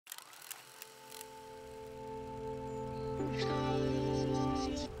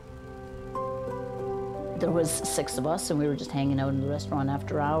There was 6 of us, and we were just hanging out in the restaurant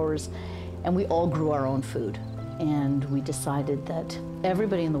after hours, and we all grew our own food. And we decided that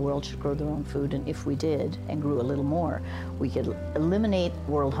everybody in the world should grow their own food, and if we did and grew a little more, we could eliminate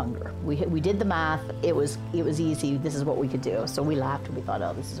world hunger. We did the math. It was easy. This is what we could do. So we laughed and we thought,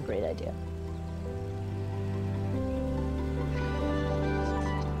 oh, this is a great idea.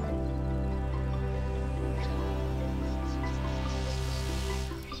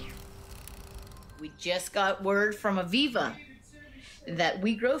 We just got word from Aviva that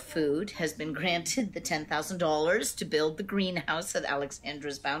We Grow Food has been granted the $10,000 to build the greenhouse at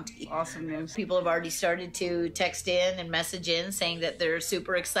Alexandra's Bounty. Awesome news. People have already started to text in and message in saying that they're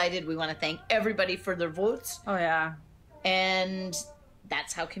super excited. We want to thank everybody for their votes. Oh, yeah. And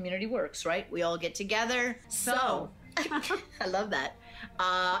that's how community works, right? We all get together. So, I love that.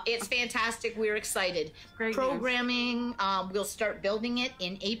 It's fantastic. We're excited. Great Programming, we'll start building it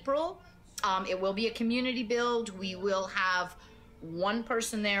in April. It will be a community build. We will have one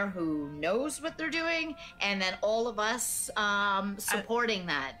person there who knows what they're doing, and then all of us supporting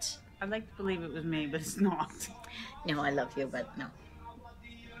that. I'd like to believe it was me, but it's not. No, I love you, but no.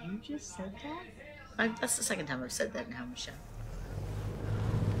 You just said that? That's the second time I've said that now, Michelle.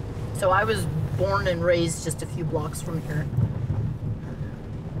 So I was born and raised just a few blocks from here.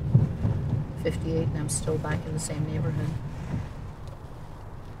 58, and I'm still back in the same neighborhood.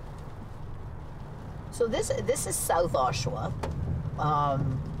 So this is South Oshawa,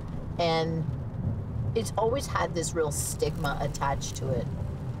 and it's always had this real stigma attached to it.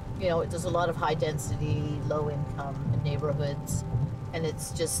 You know, there's a lot of high density, low income neighborhoods, and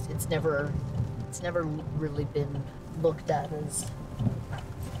it's never really been looked at as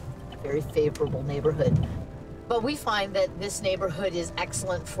a very favorable neighborhood. But we find that this neighborhood is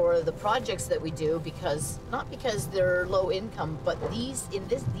excellent for the projects that we do because, not because they're low income, but these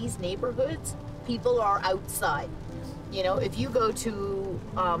neighborhoods, people are outside. You know, if you go to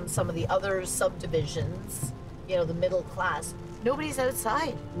some of the other subdivisions, you know, the middle class, nobody's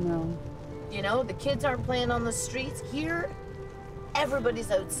outside. No. You know, the kids aren't playing on the streets. Here,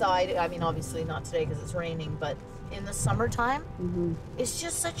 everybody's outside. I mean, obviously not today because it's raining, but in the summertime, it's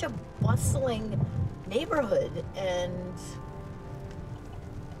just such a bustling neighborhood, and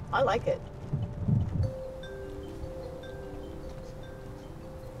I like it.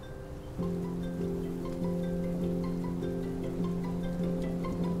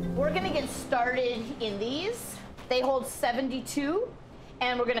 We're gonna get started in these. They hold 72,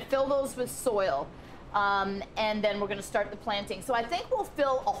 and we're gonna fill those with soil. And then we're gonna start the planting. So I think we'll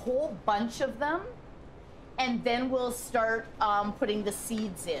fill a whole bunch of them, and then we'll start putting the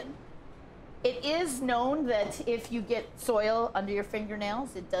seeds in. It is known that if you get soil under your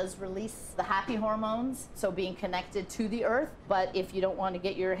fingernails, it does release the happy hormones, so being connected to the earth. But if you don't want to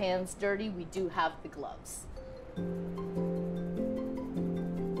get your hands dirty, we do have the gloves.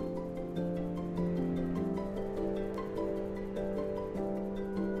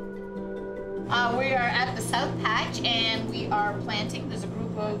 We are at the South Patch, and we are planting. There's a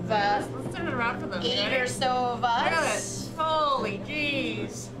group of Let's turn it around for them. 8 or so of us. Look at it. Holy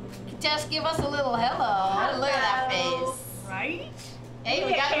jeez. Just give us a little hello. Look at that face. Right? Hey,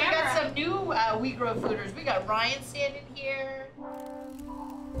 we got some new We Grow Fooders. We got Ryan standing here.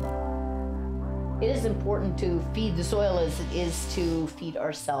 It is important to feed the soil as it is to feed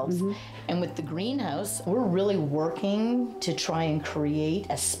ourselves. And with the greenhouse, we're really working to try and create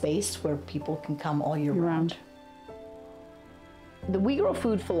a space where people can come all year round. The We Grow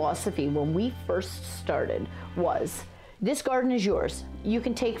Food philosophy, when we first started, was this garden is yours. You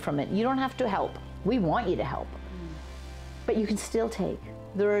can take from it. You don't have to help. We want you to help. But you can still take.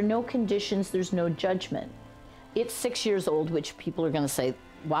 There are no conditions, there's no judgment. It's 6 years old, which people are gonna say,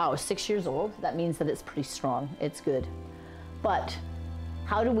 wow, 6 years old? That means that it's pretty strong, it's good. But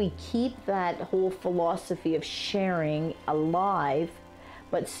how do we keep that whole philosophy of sharing alive,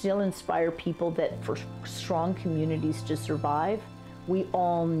 but still inspire people that for strong communities to survive, we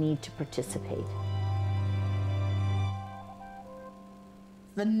all need to participate.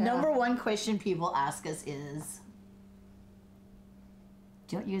 The number one question people ask us is,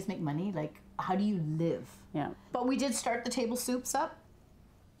 don't you guys make money? Like, how do you live? Yeah. But we did start the table soups up,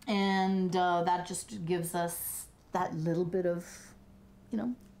 and that just gives us that little bit of, you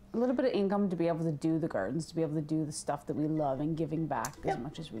know, a little bit of income to be able to do the gardens, to be able to do the stuff that we love and giving back as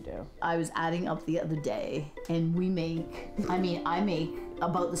much as we do. I was adding up the other day, and we make, I make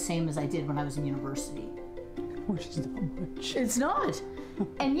about the same as I did when I was in university. Which is not much. It's not.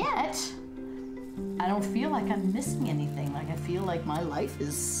 And yet, I don't feel like I'm missing anything. Like, I feel like my life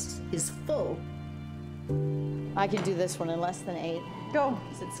is full. I could do this one in less than 8. Go.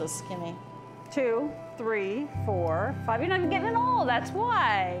 Because it's so skinny. 2, 3, 4, 5. You're not even getting it all. That's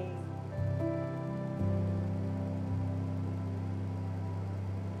why.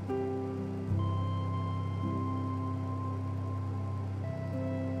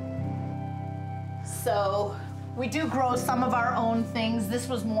 So we do grow some of our own things. This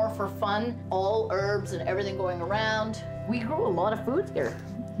was more for fun. All herbs and everything going around. We grew a lot of food here.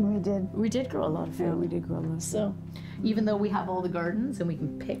 We did. We did grow a lot of food. Yeah, we did grow a lot of food. So even though we have all the gardens and we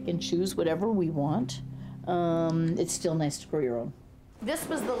can pick and choose whatever we want, it's still nice to grow your own. This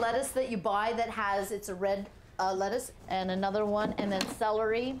was the lettuce that you buy that has, it's a red lettuce, and another one, and then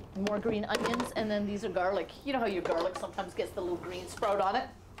celery, more green onions, and then these are garlic. You know how your garlic sometimes gets the little green sprout on it?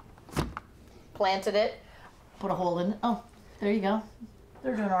 Planted it, put a hole in. Oh, there you go.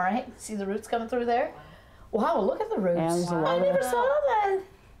 They're doing all right. See the roots coming through there? Wow, look at the roots. I never saw that.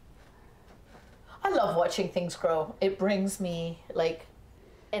 I love watching things grow. It brings me like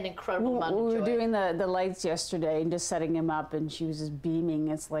an incredible amount of joy. We were doing the lights yesterday and just setting them up, and she was just beaming.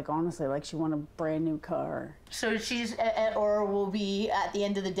 It's like, honestly, like she won a brand new car. So she's, or will be at the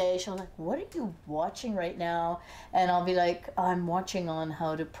end of the day, she'll be like, what are you watching right now? And I'll be like, I'm watching on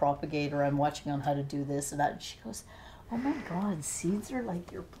how to propagate, or I'm watching on how to do this and that. And she goes, oh my God, seeds are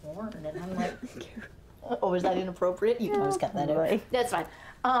like your porn. And I'm like, oh, is that inappropriate? You can always cut that out. That's fine.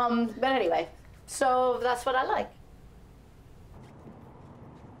 But anyway, so that's what I like.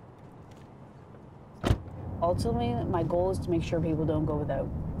 Ultimately, my goal is to make sure people don't go without,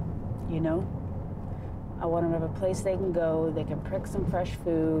 you know? I want them to have a place they can go, they can prick some fresh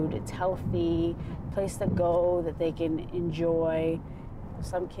food, it's healthy, place to go that they can enjoy.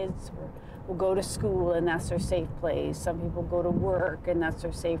 Some kids will go to school and that's their safe place. Some people go to work and that's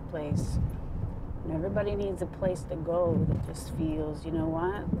their safe place. And everybody needs a place to go that just feels, you know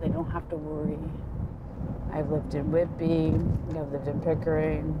what, they don't have to worry. I've lived in Whitby, I've lived in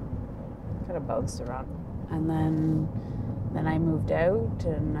Pickering, kind of bounced around. And then I moved out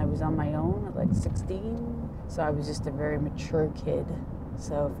and I was on my own at like 16. So I was just a very mature kid.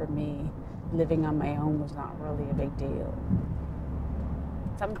 So for me, living on my own was not really a big deal.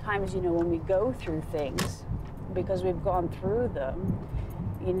 Sometimes, you know, when we go through things, because we've gone through them,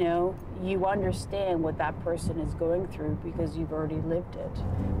 you know, you understand what that person is going through because you've already lived it.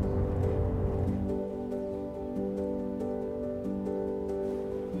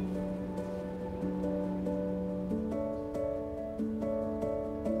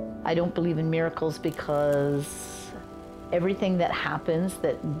 I don't believe in miracles because everything that happens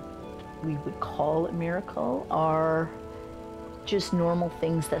that we would call a miracle are just normal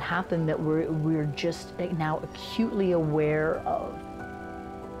things that happen that we're just now acutely aware of.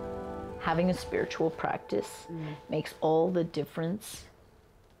 Having a spiritual practice makes all the difference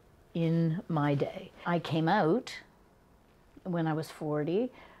in my day. I came out when I was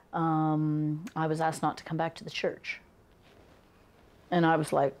 40. I was asked not to come back to the church. And I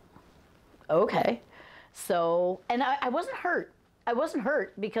was like, okay. So, and I wasn't hurt. I wasn't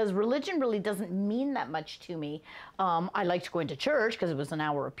hurt because religion really doesn't mean that much to me. I liked going to church because it was an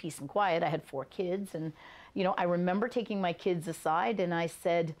hour of peace and quiet. I had 4 kids and, you know, I remember taking my kids aside and I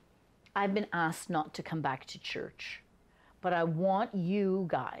said, I've been asked not to come back to church, but I want you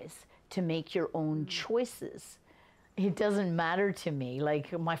guys to make your own choices. It doesn't matter to me.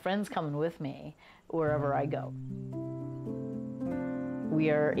 Like, my friend's coming with me wherever I go.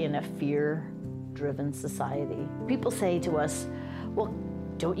 We are in a fear-driven society. People say to us, well,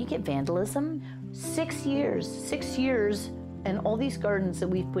 don't you get vandalism? 6 years, and all these gardens that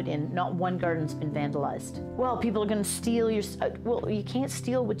we've put in, not one garden's been vandalized. Well, people are gonna steal your, well, you can't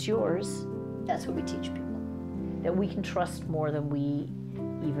steal what's yours. That's what we teach people, that we can trust more than we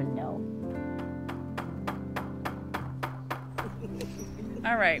even know.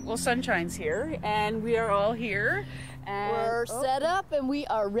 All right, well, sunshine's here, and we are all here. And we're set up and we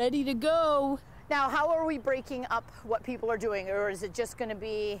are ready to go. Now, how are we breaking up what people are doing, or is it just gonna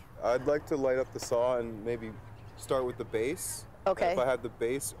be? I'd like to light up the saw and maybe start with the base. Okay. If I had the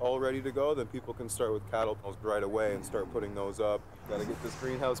base all ready to go, then people can start with cattle right away and start putting those up. Gotta get this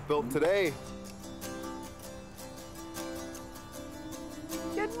greenhouse built today.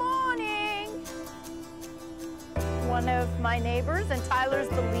 Good morning. One of my neighbors, and Tyler's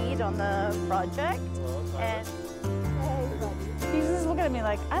the lead on the project. And he's just looking at me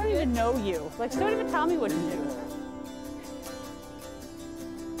like, I don't even know you. Like, don't even tell me what to do.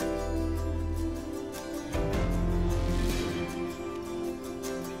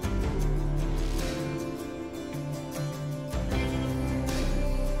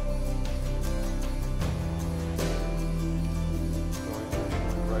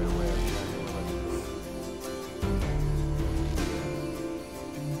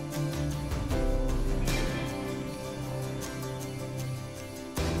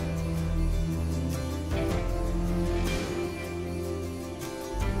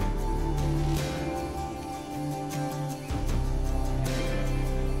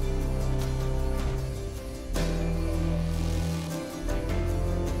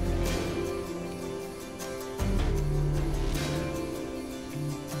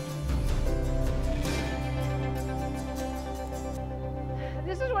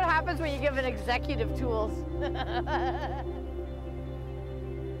 happens when you give an executive tools.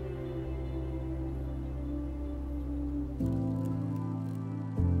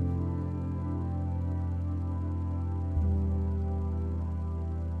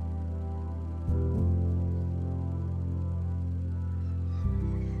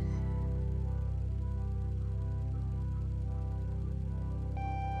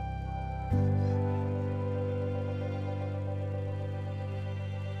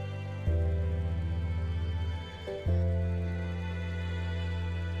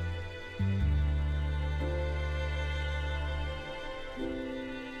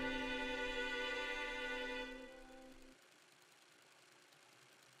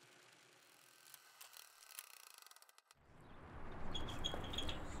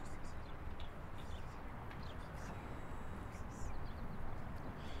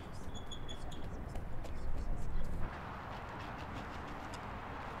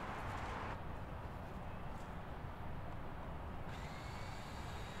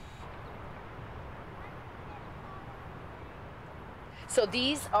 So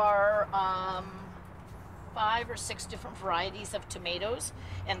these are 5 or 6 different varieties of tomatoes,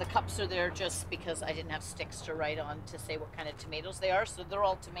 and the cups are there just because I didn't have sticks to write on to say what kind of tomatoes they are, so they're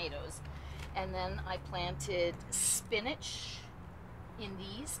all tomatoes. And then I planted spinach in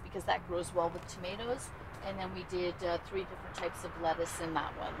these because that grows well with tomatoes, and then we did 3 different types of lettuce in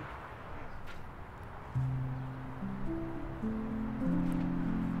that one.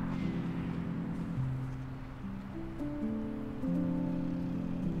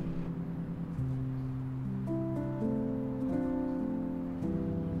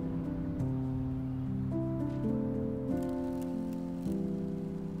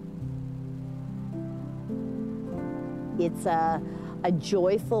 It's a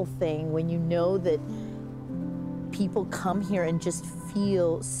joyful thing when you know that people come here and just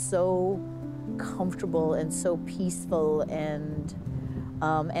feel so comfortable and so peaceful, and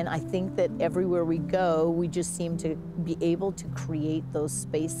I think that everywhere we go, we just seem to be able to create those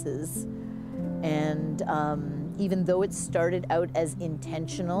spaces. And even though it started out as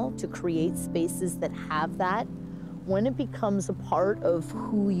intentional to create spaces that have that, when it becomes a part of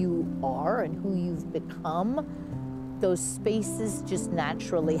who you are and who you've become, those spaces just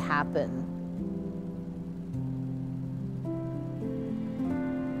naturally happen.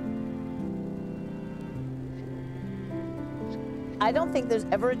 I don't think there's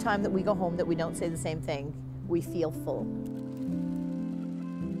ever a time that we go home that we don't say the same thing. We feel full.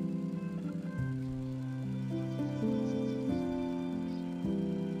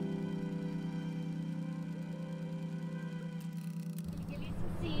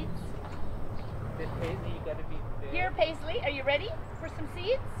 Here, Paisley, are you ready for some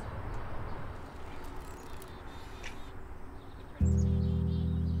seeds?